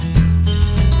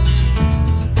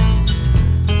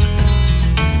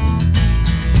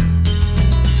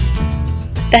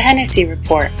The Hennessy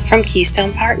Report from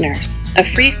Keystone Partners, a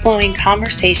free-flowing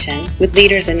conversation with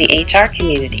leaders in the HR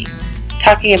community,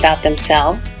 talking about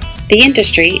themselves, the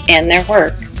industry, and their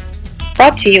work.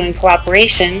 Brought to you in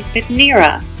cooperation with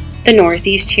NERA, the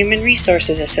Northeast Human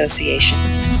Resources Association.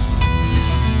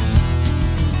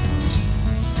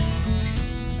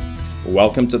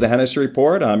 Welcome to the Hennessy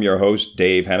Report. I'm your host,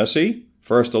 Dave Hennessy.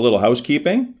 First, a little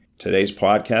housekeeping. Today's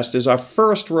podcast is our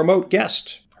first remote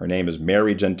guest. Her name is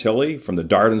Mary Gentile from the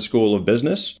Darden School of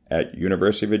Business at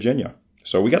University of Virginia.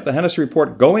 So we got the Hennessy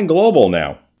Report going global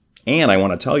now. And I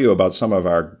want to tell you about some of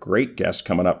our great guests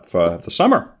coming up for the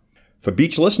summer. For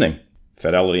Beach Listening,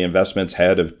 Fidelity Investments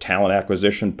Head of Talent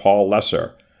Acquisition, Paul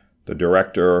Lesser. The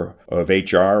Director of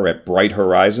HR at Bright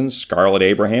Horizons, Scarlett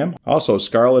Abraham. Also,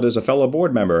 Scarlett is a fellow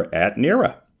board member at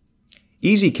NERA.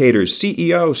 Easy Cater's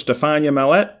CEO, Stefania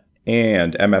Mallet.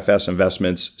 And MFS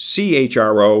Investments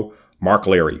CHRO, Mark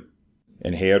Leary.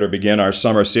 And here to begin our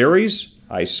summer series,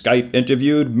 I Skype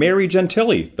interviewed Mary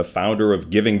Gentile, the founder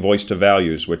of Giving Voice to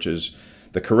Values, which is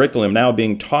the curriculum now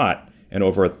being taught in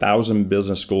over 1,000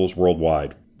 business schools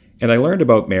worldwide. And I learned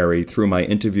about Mary through my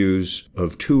interviews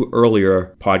of two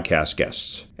earlier podcast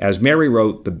guests. As Mary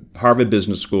wrote the Harvard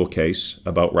Business School case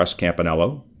about Russ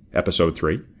Campanello, episode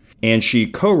 3, and she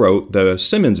co-wrote the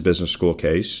Simmons Business School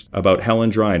case about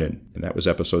Helen Drynan, and that was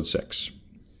episode 6.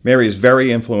 Mary is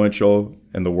very influential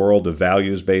in the world of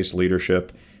values-based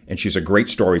leadership, and she's a great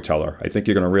storyteller. I think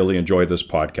you're going to really enjoy this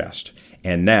podcast.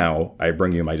 And now I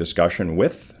bring you my discussion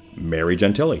with Mary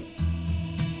Gentile.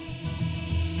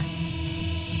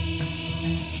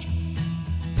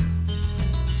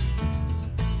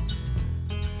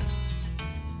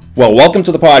 Well, welcome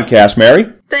to the podcast,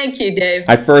 Mary. Thank you, Dave.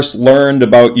 I first learned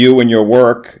about you and your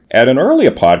work at an earlier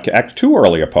podcast, two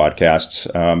earlier podcasts.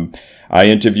 I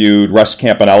interviewed Russ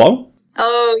Campanello.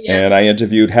 Oh, yes. And I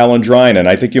interviewed Helen Drynan.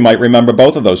 I think you might remember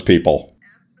both of those people.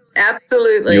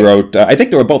 Absolutely. You wrote, I think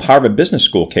they were both Harvard Business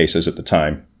School cases at the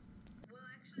time.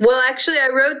 Well, actually, I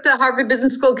wrote the Harvard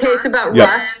Business School case about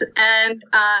Russ, and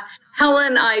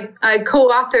Helen, I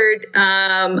co-authored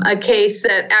a case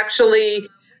that actually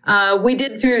we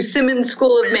did through Simmons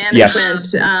School of Management.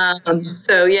 Yes.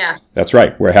 So, yeah. That's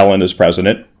right, where Helen is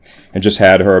president and just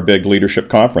had her big leadership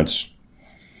conference.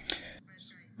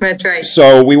 That's right.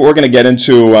 So we were going to get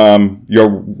into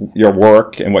your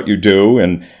work and what you do,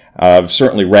 and I've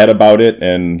certainly read about it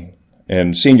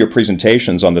and seen your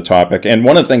presentations on the topic. And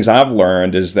one of the things I've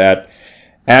learned is that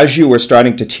as you were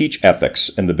starting to teach ethics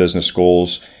in the business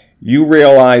schools, you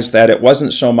realized that it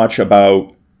wasn't so much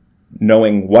about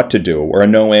knowing what to do or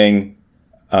knowing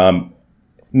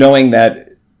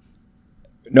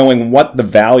what the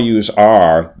values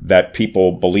are that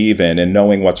people believe in and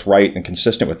knowing what's right and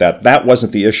consistent with that. That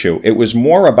wasn't the issue. It was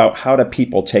more about how do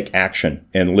people take action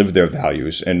and live their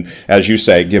values and, as you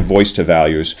say, give voice to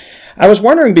values. I was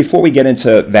wondering, before we get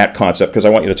into that concept, because I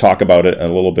want you to talk about it in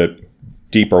a little bit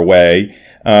deeper way,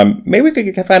 maybe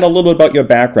we could find a little bit about your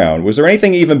background. Was there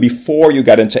anything even before you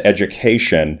got into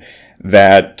education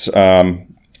that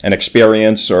an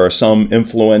experience or some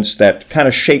influence that kind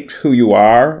of shaped who you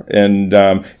are and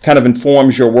kind of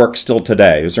informs your work still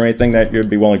today? Is there anything that you'd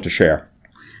be willing to share?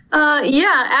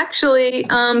 Yeah, actually,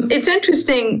 it's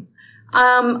interesting.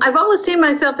 I've always seen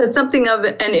myself as something of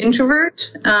an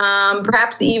introvert,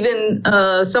 perhaps even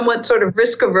somewhat sort of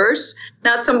risk averse,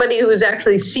 not somebody who is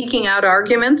actually seeking out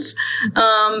arguments.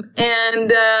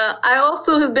 And I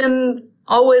also have been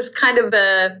always kind of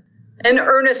an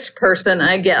earnest person,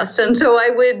 I guess. And so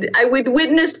I would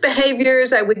witness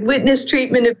behaviors, I would witness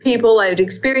treatment of people, I would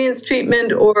experience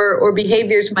treatment or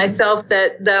behaviors myself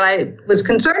that I was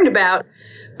concerned about.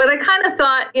 But I kind of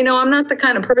thought, I'm not the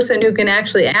kind of person who can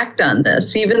actually act on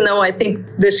this, even though I think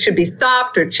this should be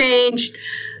stopped or changed.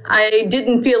 I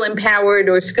didn't feel empowered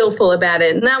or skillful about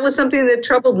it. And that was something that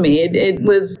troubled me. It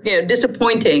was,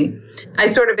 disappointing. I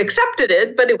sort of accepted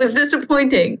it, but it was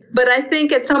disappointing. But I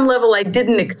think at some level I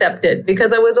didn't accept it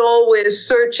because I was always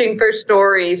searching for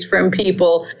stories from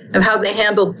people of how they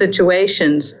handled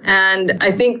situations. And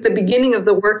I think the beginning of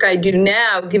the work I do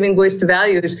now, Giving Voice to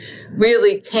Values,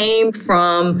 really came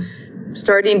from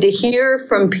starting to hear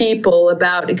from people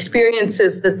about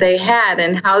experiences that they had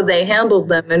and how they handled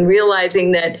them, and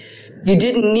realizing that you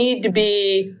didn't need to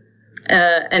be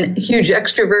a huge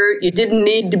extrovert. You didn't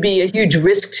need to be a huge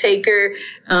risk taker.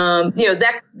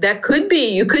 That could be,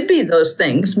 you could be those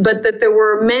things, but that there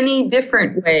were many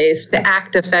different ways to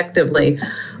act effectively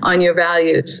on your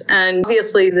values. And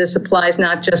obviously this applies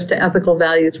not just to ethical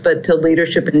values, but to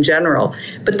leadership in general.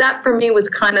 But that for me was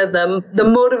kind of the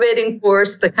motivating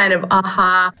force, the kind of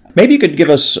aha. Maybe you could give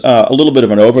us a little bit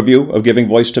of an overview of giving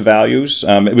voice to values.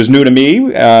 It was new to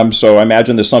me, so I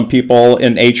imagine there's some people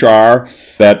in HR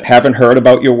that haven't heard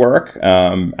about your work.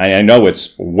 I know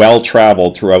it's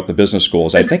well-traveled throughout the business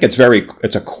schools. I think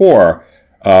it's a core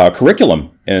curriculum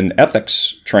in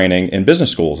ethics training in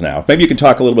business schools now. Maybe you can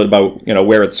talk a little bit about,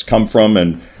 where it's come from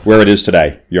and where it is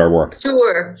today, your work.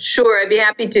 Sure. I'd be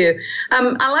happy to.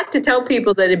 I like to tell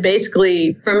people that it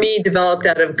basically, for me, developed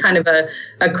out of kind of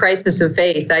a crisis of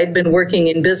faith. I'd been working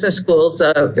in business schools,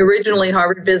 originally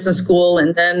Harvard Business School,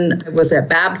 and then I was at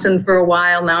Babson for a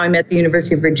while. Now I'm at the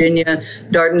University of Virginia,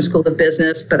 Darden School of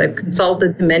Business, but I've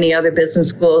consulted to many other business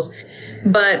schools.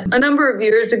 But a number of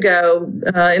years ago,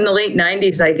 in the late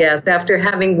 90s, I guess, after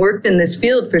having worked in this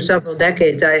field for several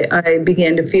decades, I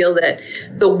began to feel that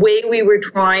the way we were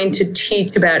trying to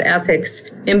teach about ethics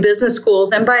in business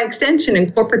schools and by extension in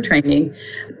corporate training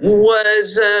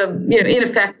was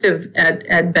ineffective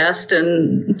at best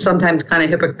and sometimes kind of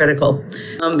hypocritical.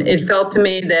 It felt to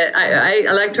me that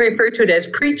I like to refer to it as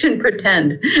preach and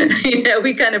pretend.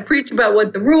 We kind of preach about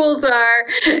what the rules are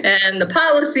and the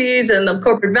policies and the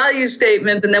corporate value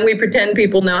statements, and then we pretend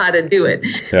people know how to do it.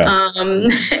 Yeah.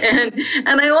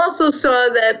 And I also saw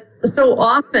that so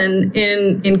often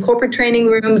in corporate training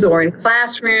rooms or in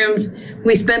classrooms,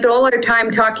 we spent all our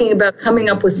time talking about coming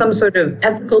up with some sort of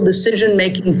ethical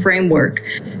decision-making framework,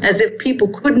 as if people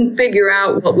couldn't figure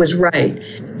out what was right.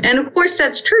 And of course,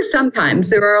 that's true sometimes.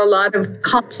 There are a lot of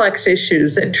complex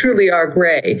issues that truly are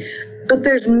gray. But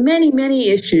there's many, many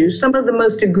issues. Some of the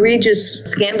most egregious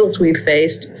scandals we've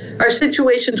faced are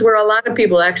situations where a lot of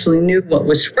people actually knew what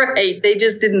was right. They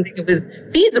just didn't think it was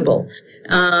feasible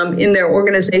in their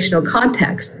organizational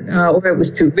context, or it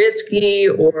was too risky,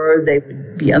 or they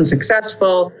would be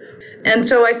unsuccessful. And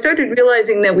so I started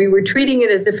realizing that we were treating it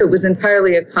as if it was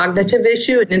entirely a cognitive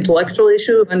issue, an intellectual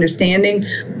issue of understanding,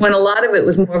 when a lot of it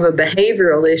was more of a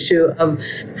behavioral issue of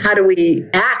how do we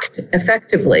act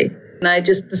effectively. And I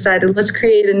just decided, let's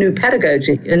create a new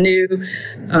pedagogy, a new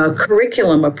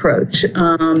curriculum approach.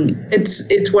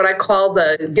 It's what I call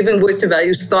the Giving Voice to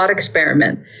Values thought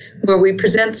experiment, where we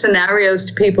present scenarios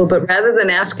to people, but rather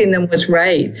than asking them what's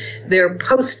right, they're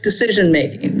post-decision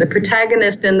making. The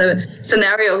protagonist in the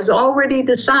scenario has already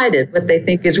decided what they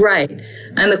think is right.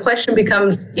 And the question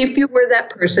becomes, if you were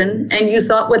that person and you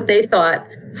thought what they thought,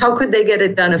 how could they get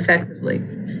it done effectively?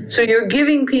 So you're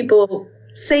giving people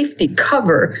safety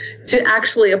cover to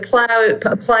actually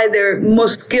apply their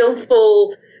most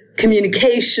skillful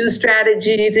communication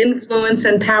strategies, influence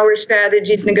and power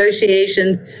strategies,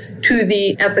 negotiations to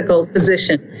the ethical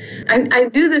position. I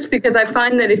do this because I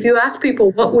find that if you ask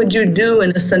people, what would you do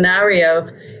in a scenario,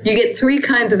 you get three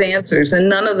kinds of answers, and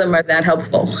none of them are that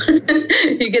helpful.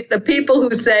 You get the people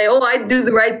who say, I'd do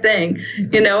the right thing,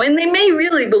 and they may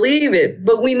really believe it,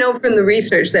 but we know from the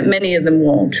research that many of them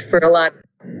won't for a lot of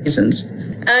reasons.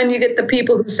 And you get the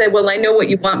people who say, I know what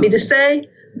you want me to say,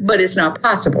 but it's not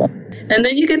possible. And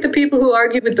then you get the people who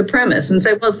argue with the premise and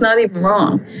say, it's not even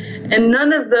wrong. And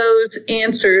none of those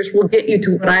answers will get you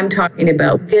to what I'm talking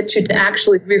about, get you to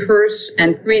actually rehearse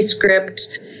and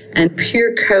pre-script and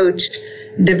peer coach,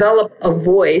 develop a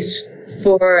voice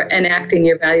for enacting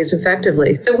your values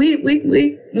effectively. So we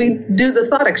do the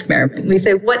thought experiment. We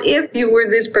say, what if you were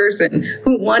this person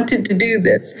who wanted to do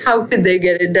this? How could they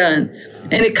get it done?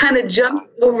 And it kind of jumps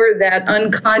over that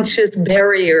unconscious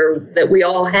barrier that we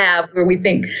all have where we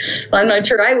think, I'm not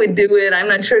sure I would do it. I'm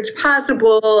not sure it's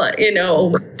possible.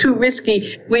 It's too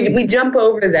risky. We jump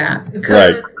over that.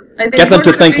 Because right. I think get them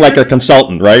to think like a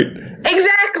consultant, right?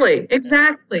 Exactly.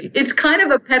 It's kind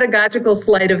of a pedagogical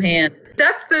sleight of hand.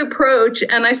 That's the approach,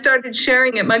 and I started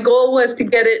sharing it. My goal was to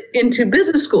get it into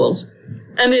business schools,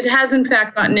 and it has, in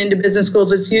fact, gotten into business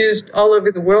schools. It's used all over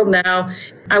the world now.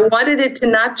 I wanted it to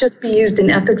not just be used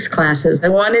in ethics classes. I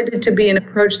wanted it to be an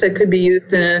approach that could be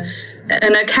used in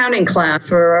an accounting class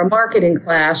or a marketing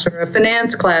class or a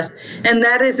finance class, and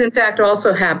that is, in fact,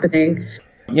 also happening.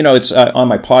 It's on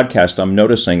my podcast, I'm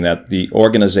noticing that the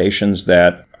organizations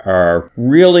that are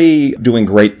really doing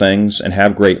great things and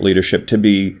have great leadership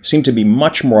seem to be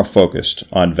much more focused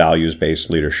on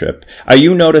values-based leadership. Are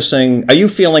you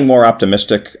feeling more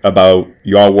optimistic about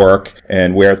your work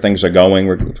and where things are going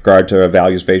with regard to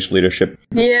values-based leadership?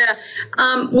 Yeah.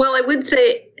 I would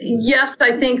say yes,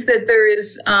 I think that there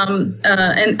is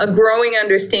a growing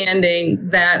understanding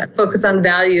that a focus on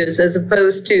values as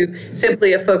opposed to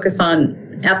simply a focus on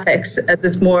ethics, as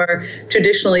it's more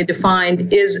traditionally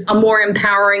defined, is a more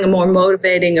empowering, a more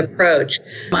motivating approach.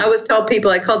 I always tell people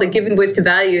I call it giving voice to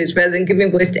values rather than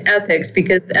giving voice to ethics,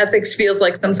 because ethics feels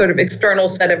like some sort of external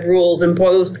set of rules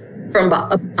imposed from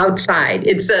outside.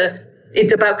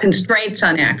 It's about constraints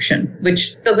on action,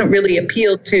 which doesn't really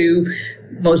appeal to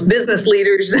most business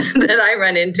leaders that I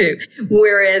run into,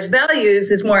 whereas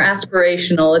values is more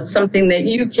aspirational. It's something that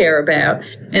you care about,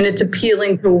 and it's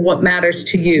appealing to what matters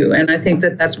to you. And I think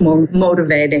that that's more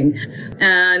motivating.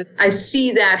 And I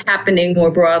see that happening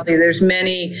more broadly. There's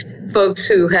many folks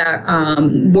who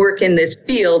work in this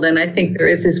field, and I think there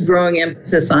is this growing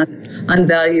emphasis on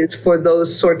values for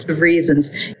those sorts of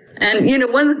reasons. And,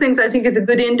 one of the things I think is a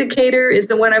good indicator is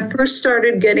that when I first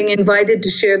started getting invited to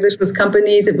share this with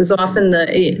companies, it was often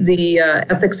the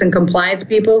ethics and compliance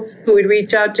people who would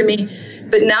reach out to me.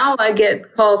 But now I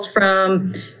get calls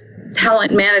from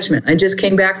talent management. I just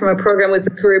came back from a program with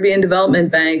the Caribbean Development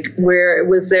Bank where it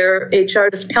was their HR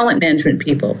talent management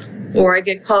people. Or I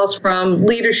get calls from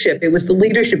leadership. It was the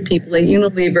leadership people at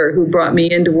Unilever who brought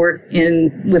me in to work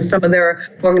with some of their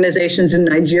organizations in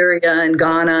Nigeria and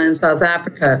Ghana and South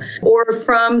Africa. Or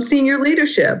from senior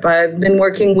leadership. I've been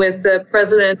working with the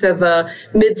president of a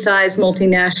mid-sized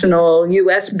multinational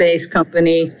U.S.-based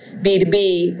company,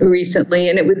 B2B, recently,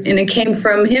 and it came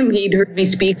from him. He'd heard me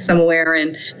speak somewhere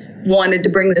and wanted to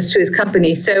bring this to his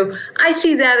company. So I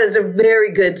see that as a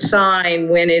very good sign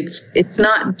when it's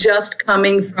not just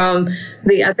coming from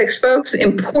the ethics folks,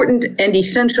 important and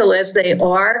essential as they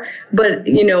are, but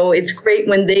it's great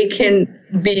when they can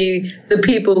be the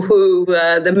people who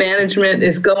the management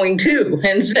is going to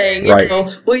and saying,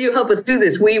 will you help us do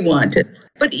this? We want it.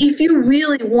 But if you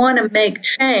really want to make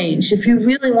change, if you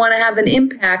really want to have an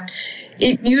impact,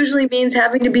 it usually means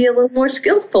having to be a little more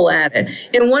skillful at it.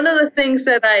 And one of the things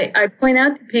that I point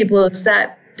out to people is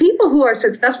that people who are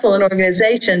successful in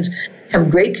organizations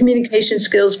have great communication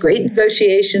skills, great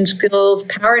negotiation skills,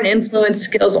 power and influence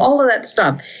skills, all of that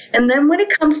stuff. And then when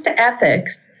it comes to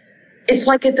ethics, it's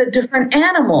like it's a different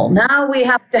animal. Now we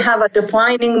have to have a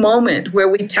defining moment where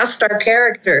we test our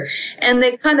character, and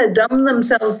they kind of dumb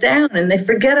themselves down and they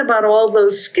forget about all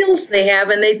those skills they have,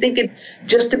 and they think it's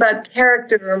just about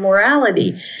character or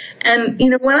morality. And,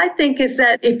 what I think is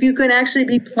that if you can actually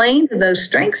be playing to those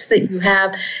strengths that you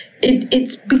have,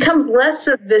 it becomes less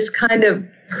of this kind of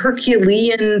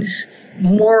Herculean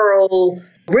moral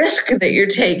risk that you're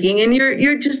taking, and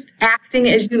you're just acting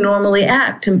as you normally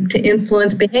act to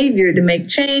influence behavior, to make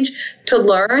change, to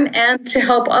learn, and to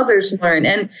help others learn.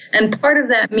 And part of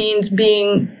that means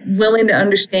being willing to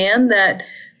understand that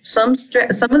some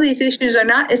of these issues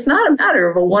it's not a matter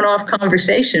of a one-off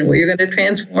conversation where you're going to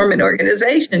transform an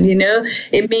organization.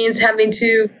 It means having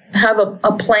to have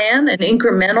a plan, an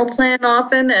incremental plan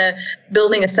often,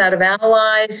 building a set of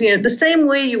allies, the same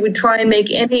way you would try and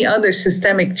make any other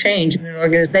systemic change in an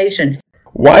organization.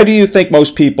 Why do you think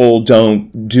most people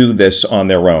don't do this on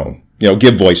their own?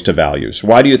 Give voice to values.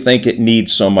 Why do you think it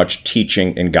needs so much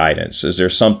teaching and guidance? Is there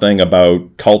something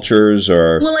about cultures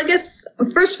or? Well, I guess,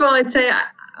 first of all, I'd say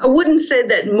I wouldn't say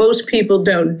that most people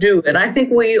don't do it. I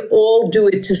think we all do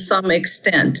it to some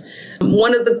extent.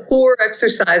 One of the core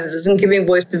exercises in giving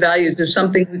voice to values is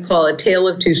something we call a tale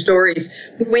of two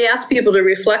stories. We ask people to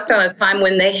reflect on a time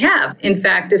when they have, in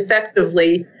fact,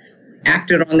 effectively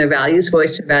acted on their values,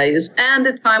 voiced their values, and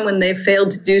a time when they failed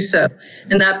to do so.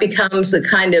 And that becomes a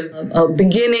kind of a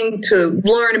beginning to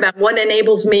learn about what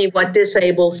enables me, what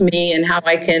disables me, and how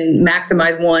I can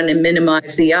maximize one and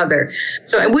minimize the other.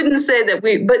 So I wouldn't say that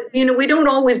we don't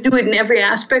always do it in every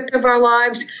aspect of our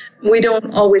lives. We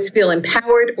don't always feel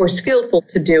empowered or skillful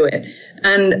to do it.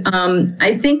 And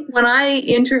I think when I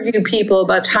interview people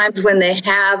about times when they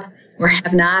have or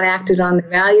have not acted on their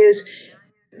values,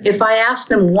 if I ask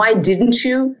them, why didn't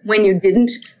you when you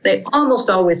didn't, they almost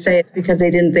always say it's because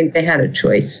they didn't think they had a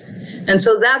choice. And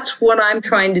so that's what I'm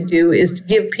trying to do, is to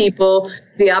give people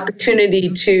the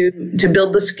opportunity to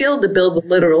build the skill, to build the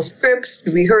literal scripts,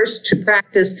 to rehearse, to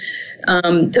practice,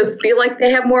 to feel like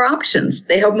they have more options.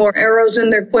 They have more arrows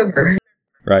in their quiver.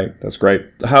 Right. That's great.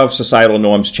 How have societal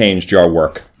norms changed your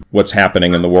work? What's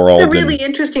happening in the world? That's a really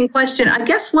interesting question. I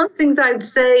guess one thing I'd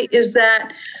say is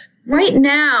that right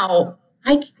now,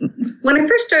 when I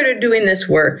first started doing this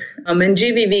work, and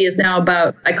GVV is now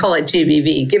about, I call it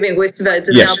GVV, Giving Voice to Values,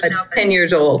 is now about 10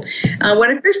 years old.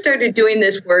 When I first started doing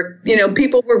this work,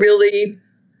 people were really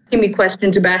asking me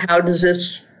questions about how does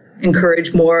this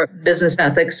encourage more business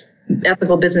ethics,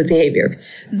 ethical business behavior.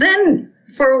 Then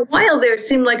for a while there, it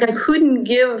seemed like I couldn't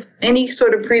give any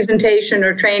sort of presentation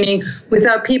or training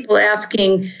without people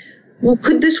asking, well,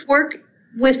 could this work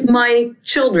with my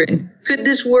children? Could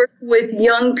this work with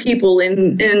young people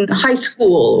in high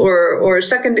school or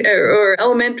secondary or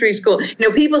elementary school?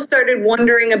 People started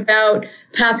wondering about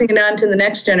passing it on to the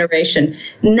next generation.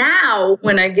 Now,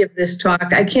 when I give this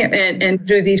talk, I can't and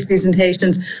do these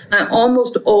presentations, I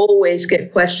almost always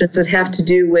get questions that have to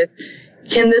do with,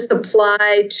 can this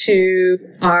apply to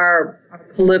our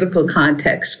political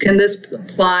context? Can this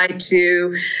apply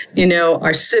to,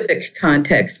 our civic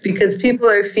context? Because people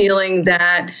are feeling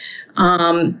that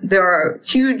there are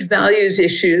huge values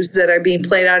issues that are being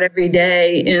played out every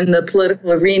day in the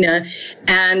political arena,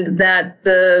 and that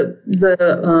the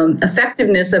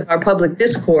effectiveness of our public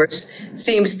discourse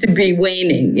seems to be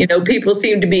waning. People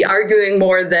seem to be arguing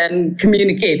more than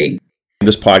communicating.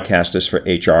 This podcast is for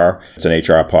HR. It's an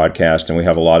HR podcast, and we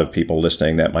have a lot of people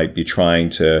listening that might be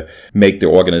trying to make their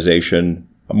organization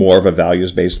more of a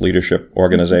values-based leadership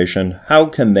organization. How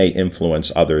can they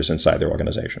influence others inside their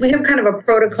organization? We have kind of a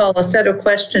protocol, a set of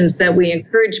questions that we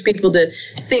encourage people to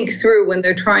think through when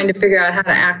they're trying to figure out how to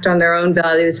act on their own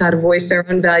values, how to voice their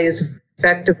own values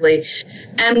effectively.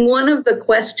 And one of the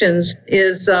questions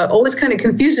is always kind of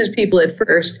confuses people at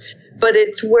first, but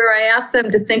it's where I ask them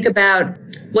to think about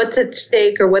what's at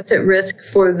stake or what's at risk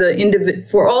for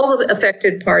for all of the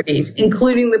affected parties,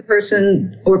 including the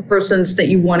person or persons that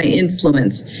you want to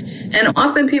influence. And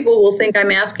often people will think I'm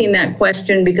asking that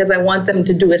question because I want them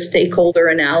to do a stakeholder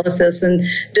analysis and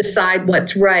decide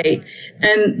what's right.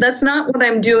 And that's not what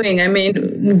I'm doing. I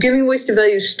mean, giving voice to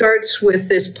values starts with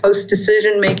this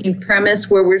post-decision making premise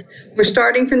where we're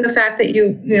starting from the fact that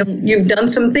you've done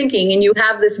some thinking and you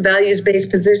have this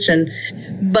values-based position.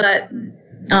 But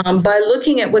by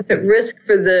looking at what's at risk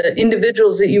for the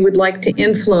individuals that you would like to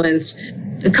influence,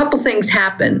 a couple things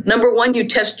happen. Number one, you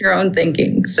test your own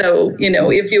thinking. So,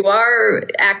 if you are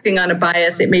acting on a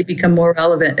bias, it may become more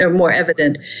relevant or more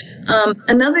evident.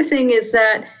 Another thing is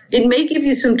that it may give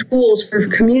you some tools for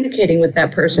communicating with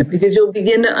that person, because you'll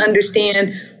begin to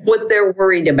understand what they're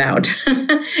worried about.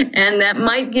 And that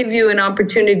might give you an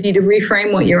opportunity to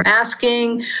reframe what you're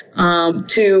asking,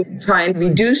 to try and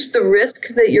reduce the risk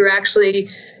that you're actually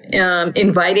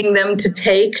inviting them to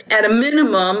take. At a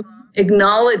minimum,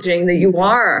 acknowledging that you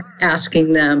are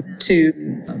asking them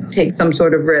to take some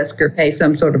sort of risk or pay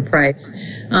some sort of price.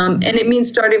 And it means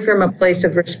starting from a place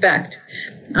of respect.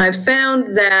 I've found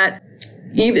that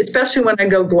especially when I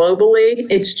go globally,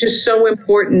 it's just so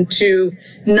important to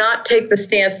not take the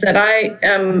stance that I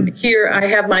am here, I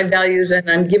have my values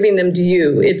and I'm giving them to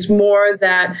you. It's more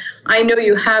that I know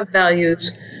you have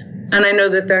values and I know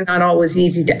that they're not always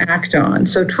easy to act on.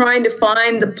 So trying to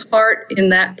find the part in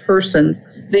that person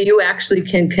that you actually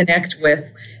can connect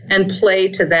with and play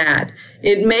to that.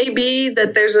 It may be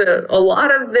that there's a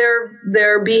lot of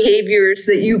their behaviors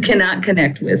that you cannot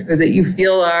connect with or that you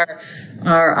feel are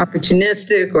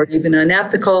opportunistic or even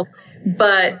unethical.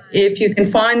 But if you can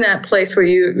find that place where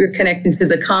you're connecting to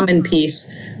the common piece,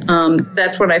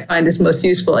 that's what I find is most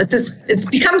useful. It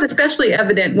becomes especially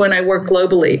evident when I work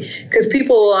globally, because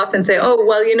people will often say, oh,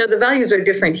 well, the values are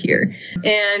different here.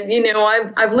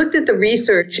 And, I've looked at the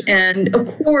research and of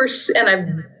course, and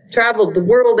I've traveled the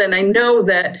world, and I know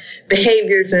that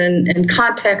behaviors and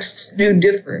contexts do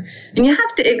differ. And you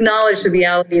have to acknowledge the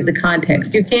reality of the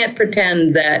context. You can't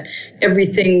pretend that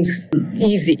everything's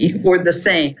easy or the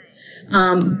same.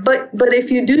 But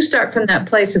if you do start from that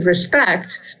place of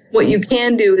respect, what you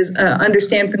can do is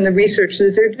understand from the research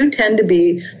that there do tend to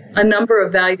be a number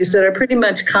of values that are pretty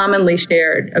much commonly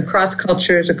shared across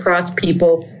cultures, across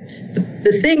people.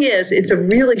 The thing is, it's a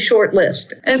really short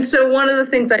list. And so one of the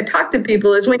things I talk to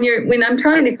people is when I'm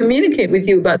trying to communicate with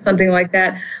you about something like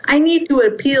that, I need to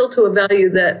appeal to a value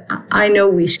that I know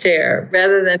we share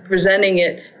rather than presenting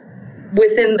it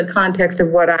within the context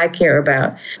of what I care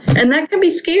about. And that can be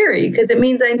scary because it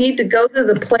means I need to go to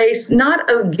the place not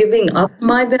of giving up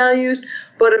my values,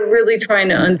 but of really trying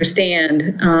to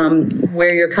understand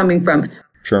where you're coming from.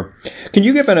 Sure. Can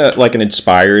you give an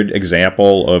inspired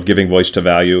example of giving voice to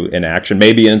value in action,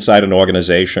 maybe inside an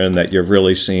organization that you've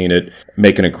really seen it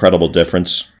make an incredible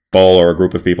difference? Or a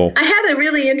group of people? I had a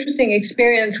really interesting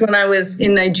experience when I was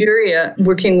in Nigeria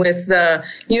working with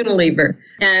Unilever.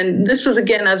 And this was,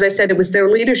 again, as I said, it was their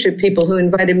leadership people who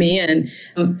invited me in.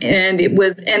 And it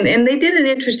was, and they did an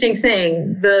interesting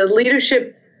thing. The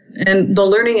leadership and the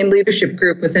learning and leadership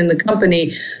group within the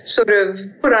company sort of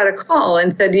put out a call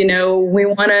and said, we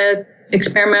want to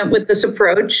experiment with this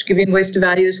approach, giving voice to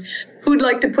values, who'd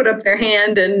like to put up their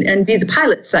hand and be the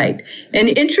pilot site. And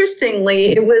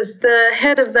interestingly, it was the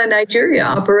head of the Nigeria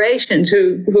operations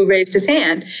who raised his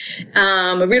hand,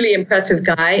 a really impressive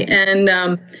guy.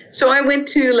 And so I went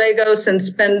to Lagos and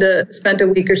spent a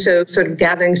week or so sort of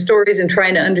gathering stories and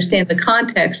trying to understand the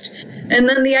context. And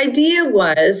then the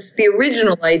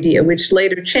original idea, which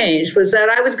later changed, was that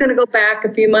I was going to go back a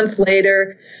few months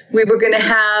later. We were going to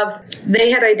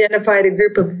they had identified a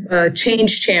group of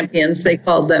change champions, they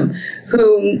called them,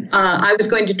 who I was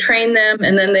going to train them,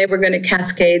 and then they were going to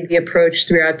cascade the approach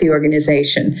throughout the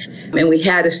organization. And we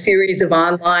had a series of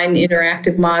online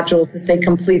interactive modules that they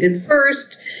completed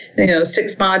first,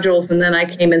 6 modules, and then I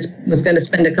came and was going to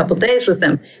spend a couple days with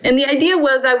them. And the idea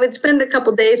was I would spend a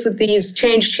couple days with these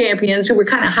change champions who were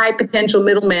kind of high potential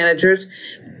middle managers.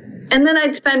 And then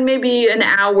I'd spend maybe an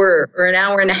hour or an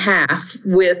hour and a half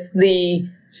with the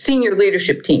senior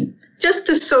leadership team, just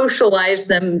to socialize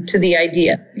them to the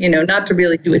idea, not to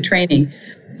really do a training.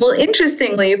 Well,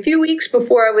 interestingly, a few weeks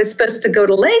before I was supposed to go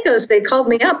to Lagos, they called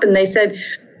me up and they said,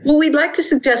 well, we'd like to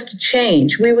suggest a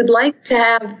change. We would like to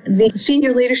have the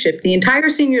senior leadership, the entire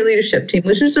senior leadership team,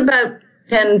 which is about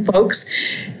 10 folks,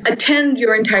 attend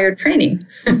your entire training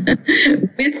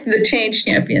with the change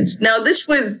champions. Now, this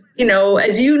was,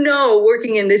 as you know,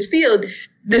 working in this field,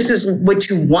 this is what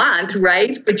you want,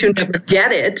 right? But you never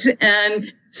get it. And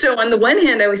so on the one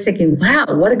hand, I was thinking, wow,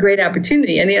 what a great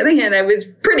opportunity. On the other hand, I was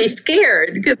pretty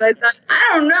scared because I thought,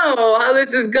 I don't know how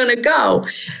this is going to go.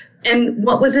 And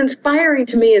what was inspiring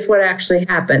to me is what actually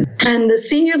happened. And the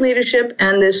senior leadership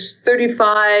and this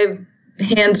 35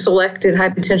 hand-selected high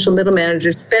potential middle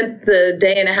managers spent the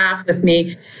day and a half with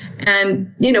me.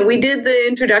 And, we did the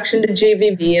introduction to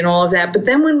GVV and all of that. But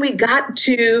then when we got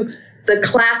to the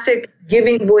classic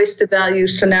giving voice to value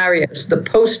scenarios, the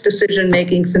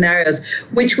post-decision-making scenarios,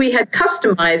 which we had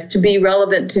customized to be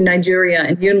relevant to Nigeria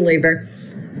and Unilever,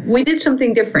 we did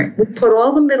something different. We put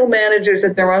all the middle managers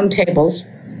at their own tables,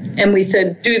 and we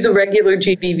said, do the regular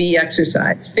GVV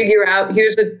exercise. Figure out,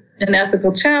 here's an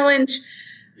ethical challenge.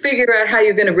 Figure out how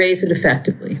you're going to raise it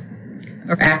effectively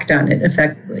or act on it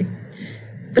effectively.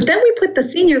 But then we put the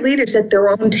senior leaders at their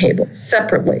own table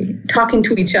separately, talking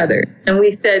to each other. And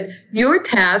we said, your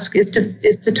task is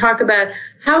to talk about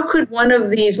how could one of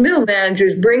these middle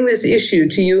managers bring this issue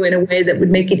to you in a way that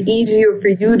would make it easier for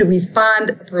you to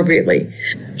respond appropriately.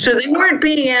 So they weren't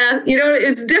being asked,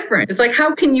 it's different. It's like,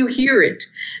 how can you hear it?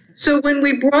 So when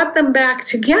we brought them back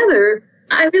together,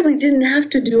 I really didn't have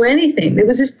to do anything. There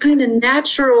was this kind of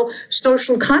natural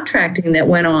social contracting that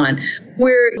went on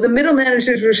where the middle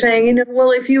managers were saying,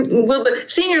 the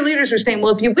senior leaders were saying,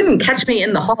 well, if you wouldn't catch me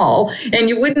in the hall and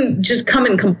you wouldn't just come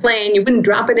and complain, you wouldn't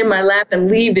drop it in my lap and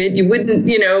leave it, you wouldn't,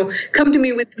 come to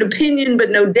me with an opinion but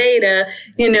no data,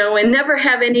 and never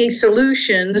have any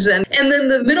solutions. And then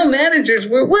the middle managers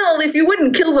were, well, if you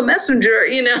wouldn't kill the messenger,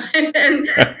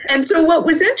 and so what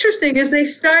was interesting is they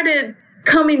started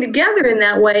coming together in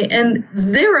that way. And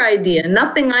their idea,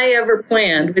 nothing I ever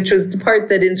planned, which was the part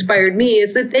that inspired me,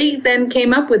 is that they then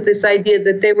came up with this idea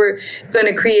that they were going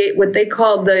to create what they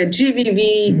called the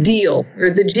GVV deal or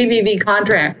the GVV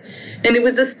contract. And it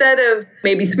was a set of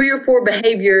maybe 3 or 4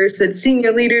 behaviors that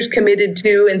senior leaders committed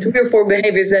to and 3 or 4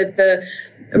 behaviors that the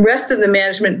rest of the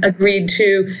management agreed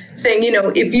to, saying,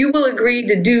 if you will agree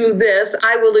to do this,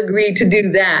 I will agree to do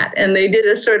that. And they did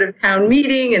a sort of town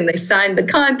meeting and they signed the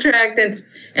contract.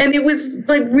 And it was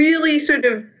like really sort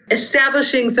of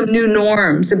establishing some new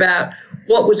norms about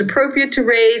what was appropriate to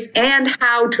raise and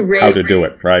how to raise. How to do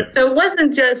it, right. So it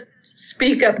wasn't just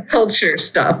speak up culture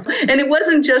stuff. And it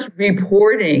wasn't just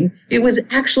reporting. It was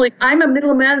actually, I'm a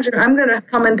middle manager. I'm going to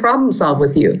come and problem solve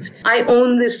with you. I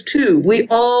own this too. We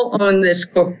all own this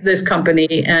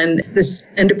company and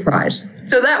this enterprise.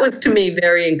 So that was to me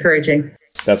very encouraging.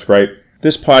 That's great.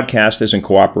 This podcast is in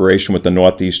cooperation with the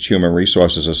Northeast Human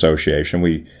Resources Association.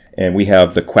 We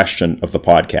have the question of the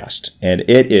podcast. And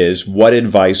it is, what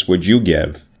advice would you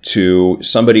give to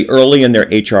somebody early in their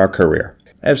HR career?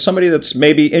 As somebody that's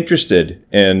maybe interested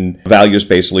in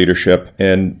values-based leadership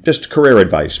and just career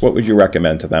advice, what would you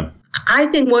recommend to them? I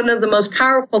think one of the most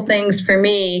powerful things for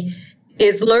me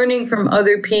is learning from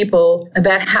other people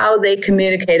about how they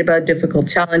communicate about difficult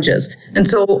challenges. And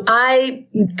so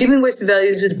giving voice to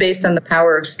values is based on the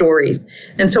power of stories.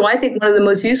 And so I think one of the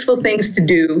most useful things to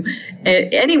do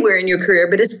anywhere in your career,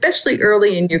 but especially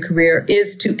early in your career,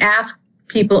 is to ask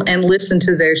people and listen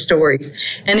to their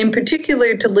stories. And in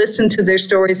particular, to listen to their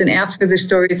stories and ask for their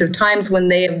stories of times when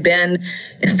they have been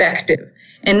effective.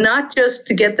 and not just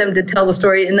to get them to tell the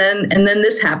story and then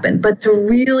this happened, but to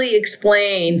really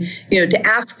explain, to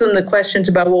ask them the questions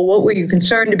about, well, what were you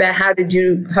concerned about? How did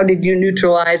you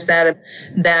neutralize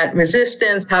that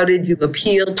resistance? How did you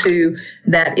appeal to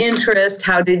that interest?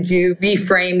 How did you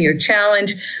reframe your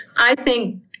challenge? I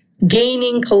think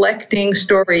collecting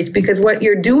stories, because what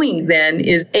you're doing then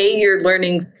is A, you're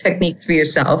learning techniques for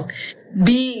yourself.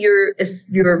 B,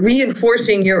 you're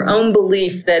reinforcing your own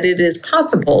belief that it is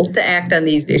possible to act on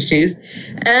these issues.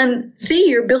 And C,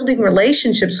 you're building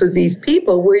relationships with these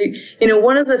people where,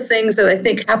 one of the things that I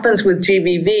think happens with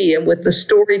GVV and with the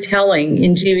storytelling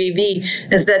in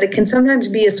GVV is that it can sometimes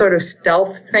be a sort of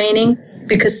stealth training,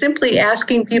 because simply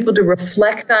asking people to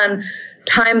reflect on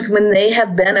times when they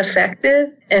have been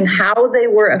effective and how they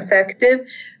were effective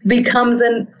becomes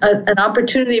an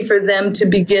opportunity for them to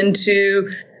begin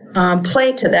to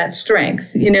play to that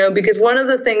strength, because one of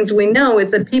the things we know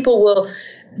is that people will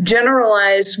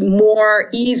generalize more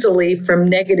easily from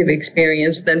negative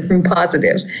experience than from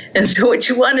positive. And so what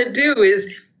you want to do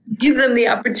is give them the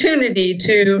opportunity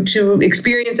to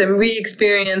experience and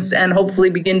re-experience and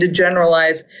hopefully begin to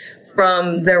generalize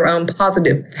from their own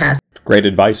positive past. Great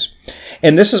advice.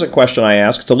 And this is a question I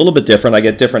ask. It's a little bit different. I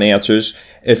get different answers.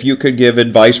 If you could give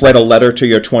advice, write a letter to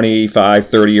your 25,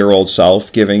 30-year-old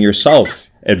self, giving yourself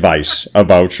advice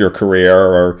about your career,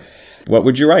 or what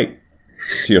would you write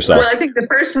to yourself? Well, I think the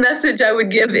first message I would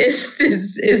give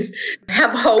is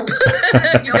have hope.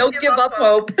 Don't give up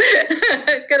hope.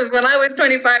 Because when I was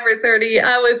 25 or 30,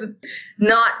 I was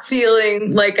not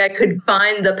feeling like I could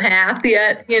find the path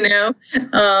yet,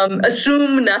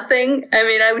 assume nothing. I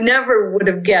mean, I never would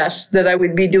have guessed that I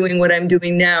would be doing what I'm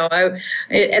doing now.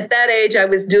 At that age, I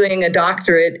was doing a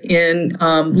doctorate in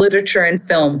literature and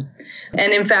film.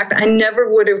 And in fact, I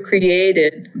never would have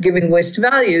created Giving Voice to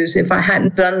Values if I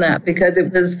hadn't done that, because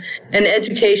it was an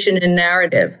education in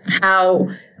narrative. How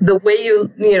the way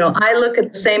I look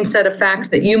at the same set of facts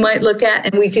that you might look at,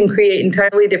 and we can create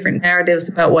entirely different narratives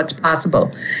about what's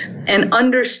possible. And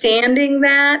understanding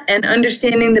that, and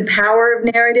understanding the power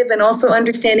of narrative, and also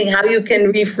understanding how you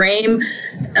can reframe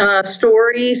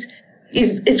stories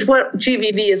is what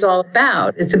GVV is all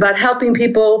about. It's about helping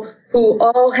people who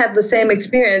all have the same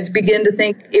experience begin to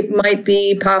think it might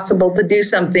be possible to do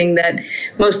something that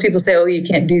most people say, oh, you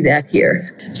can't do that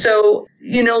here. So,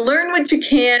 learn what you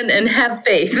can and have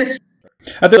faith.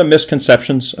 Are there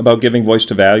misconceptions about giving voice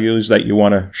to values that you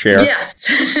want to share? Yes.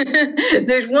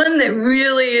 There's one that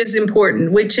really is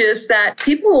important, which is that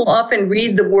people will often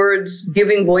read the words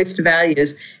giving voice to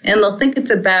values, and they'll think it's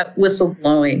about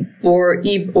whistleblowing or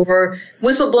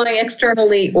whistleblowing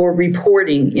externally or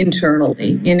reporting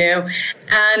internally,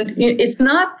 And it's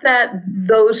not that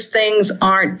those things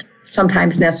aren't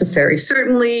sometimes necessary.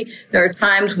 Certainly, there are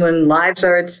times when lives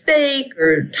are at stake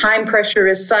or time pressure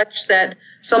is such that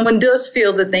someone does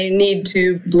feel that they need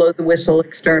to blow the whistle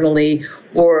externally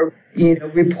or,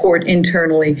 report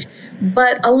internally.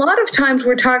 But a lot of times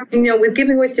we're talking, with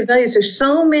giving voice to values, there's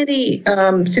so many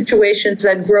situations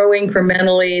that grow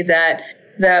incrementally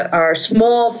that are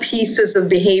small pieces of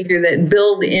behavior that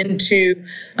build into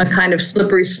a kind of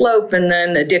slippery slope and then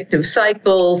addictive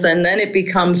cycles, and then it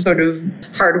becomes sort of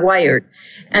hardwired.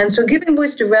 And so giving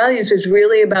voice to values is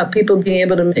really about people being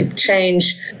able to make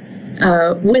change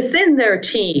within their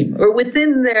team or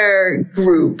within their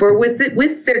group or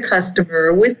with their customer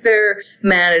or with their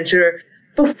manager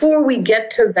before we get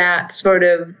to that sort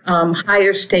of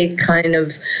higher stake kind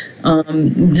of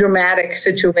dramatic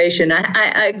situation.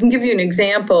 I can give you an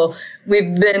example.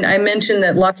 I mentioned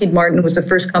that Lockheed Martin was the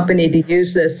first company to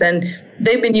use this, and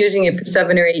they've been using it for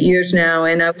 7 or 8 years now.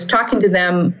 And I was talking to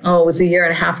them, it was a year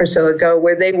and a half or so ago,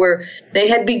 where they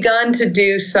had begun to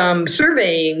do some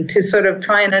surveying to sort of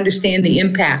try and understand the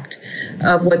impact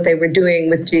of what they were doing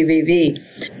with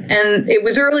GVV. And it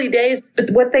was early days, but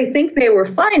what they think they were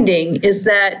finding is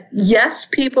that, yes,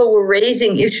 people were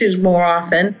raising issues more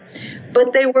often,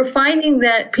 but they were finding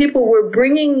that people were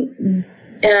bringing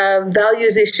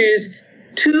values issues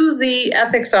to the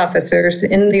ethics officers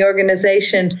in the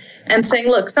organization and saying,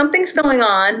 look, something's going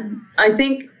on. I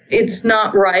think it's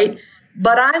not right,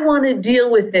 but I want to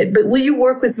deal with it. But will you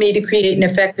work with me to create an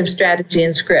effective strategy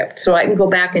and script so I can go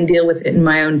back and deal with it in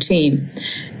my own team?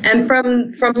 And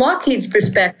from Lockheed's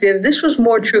perspective, this was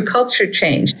more true culture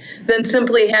change than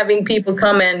simply having people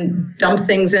come and dump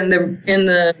things in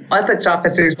the ethics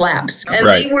officers' laps. And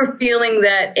Right. They were feeling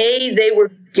that, they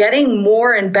were getting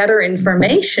more and better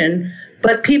information,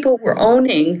 but people were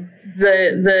owning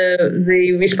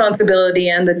the responsibility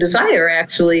and the desire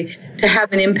actually to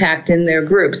have an impact in their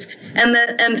groups.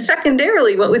 And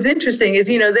secondarily, what was interesting is,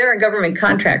 they're a government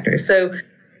contractor. So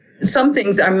some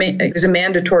things there's a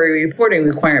mandatory reporting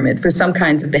requirement for some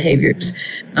kinds of behaviors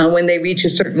when they reach a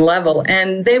certain level.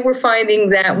 And they were finding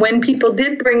that when people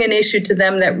did bring an issue to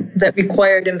them that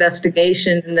required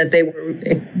investigation and that they were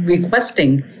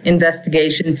requesting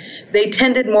investigation, they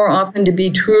tended more often to be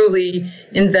truly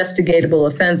investigatable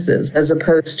offenses as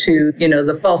opposed to,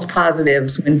 the false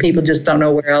positives when people just don't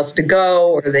know where else to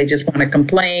go or they just want to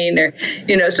complain or,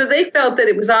 so they felt that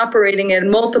it was operating at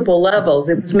multiple levels.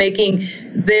 It was making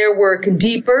their work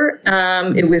deeper.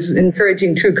 It was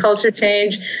encouraging true culture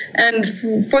change. And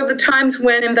for the times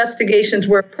when investigations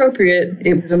were appropriate,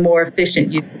 it was a more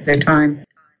efficient use of their time.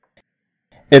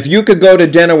 If you could go to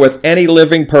dinner with any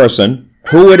living person,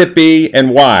 who would it be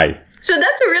and why? So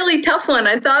that's a really tough one.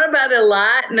 I thought about it a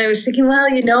lot, and I was thinking, well,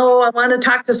 I want to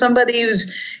talk to somebody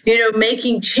who's,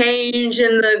 making change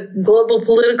in the global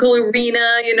political arena,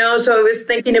 so I was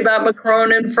thinking about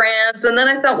Macron in France. And then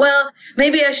I thought, well,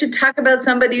 maybe I should talk about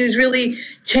somebody who's really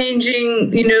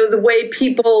changing, the way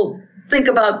people think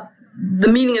about the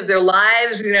meaning of their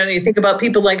lives. You think about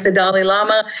people like the Dalai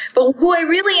Lama. But who I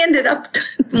really ended up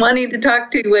wanting to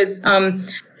talk to was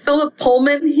Philip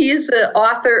Pullman. He's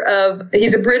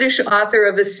a British author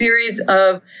of a series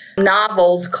of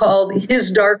novels called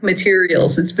His Dark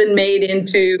Materials. It's been made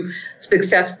into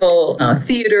successful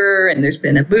theater, and there's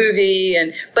been a movie,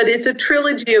 but it's a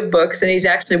trilogy of books, and he's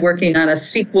actually working on a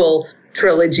sequel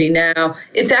trilogy now.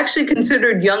 It's actually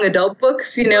considered young adult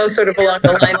books, sort of along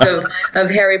the lines of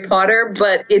Harry Potter,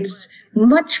 but it's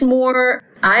much more,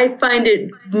 I find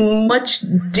it much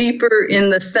deeper in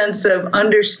the sense of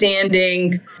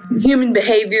understanding human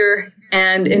behavior.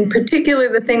 And in particular,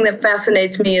 the thing that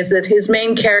fascinates me is that his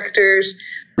main characters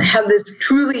have this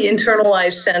truly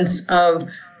internalized sense of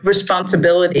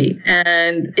responsibility.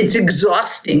 And it's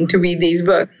exhausting to read these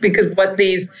books because what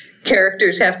these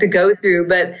characters have to go through.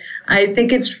 But I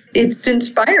think it's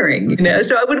inspiring,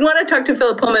 So I would want to talk to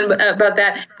Philip Pullman about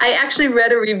that. I actually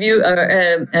read a review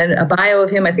and a bio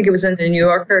of him. I think it was in the New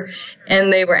Yorker,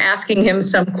 and they were asking him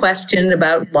some question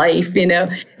about life,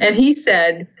 and he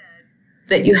said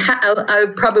that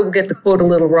I probably will get the quote a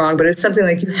little wrong, but it's something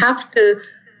like you have to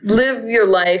live your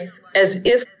life as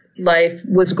if life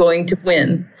was going to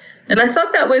win. And I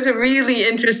thought that was really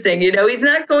interesting. He's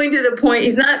not going to the point,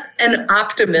 he's not an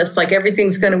optimist, like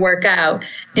everything's going to work out.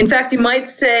 In fact, you might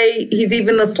say he's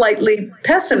even a slightly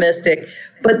pessimistic.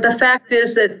 But the fact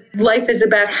is that life is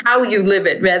about how you live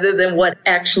it rather than what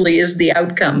actually is the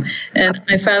outcome. And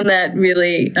I found that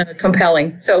really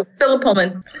compelling. So, Philip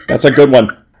Pullman. That's a good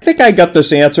one. I think I got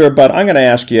this answer, but I'm going to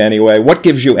ask you anyway. What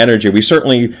gives you energy? We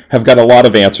certainly have got a lot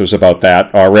of answers about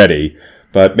that already,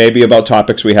 but maybe about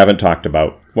topics we haven't talked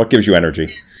about. What gives you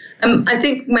energy? I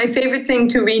think my favorite thing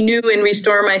to renew and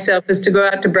restore myself is to go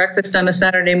out to breakfast on a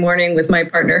Saturday morning with my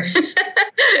partner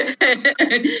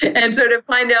and sort of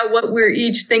find out what we're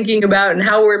each thinking about and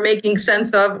how we're making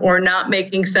sense of or not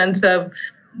making sense of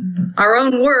our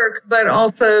own work, but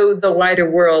also the wider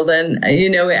world. And,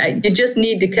 you just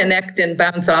need to connect and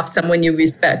bounce off someone you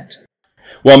respect.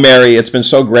 Well, Mary, it's been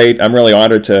so great. I'm really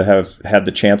honored to have had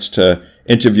the chance to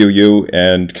interview you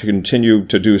and continue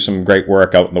to do some great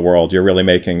work out in the world. You're really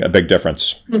making a big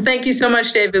difference. Well, thank you so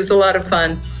much, Dave. It was a lot of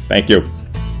fun. Thank you.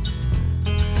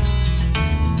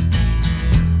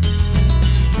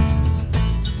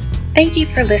 Thank you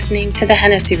for listening to the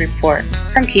Hennessy Report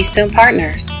from Keystone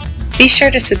Partners. Be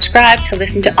sure to subscribe to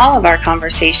listen to all of our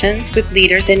conversations with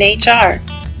leaders in HR.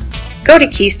 Go to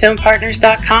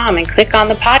KeystonePartners.com and click on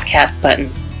the podcast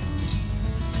button.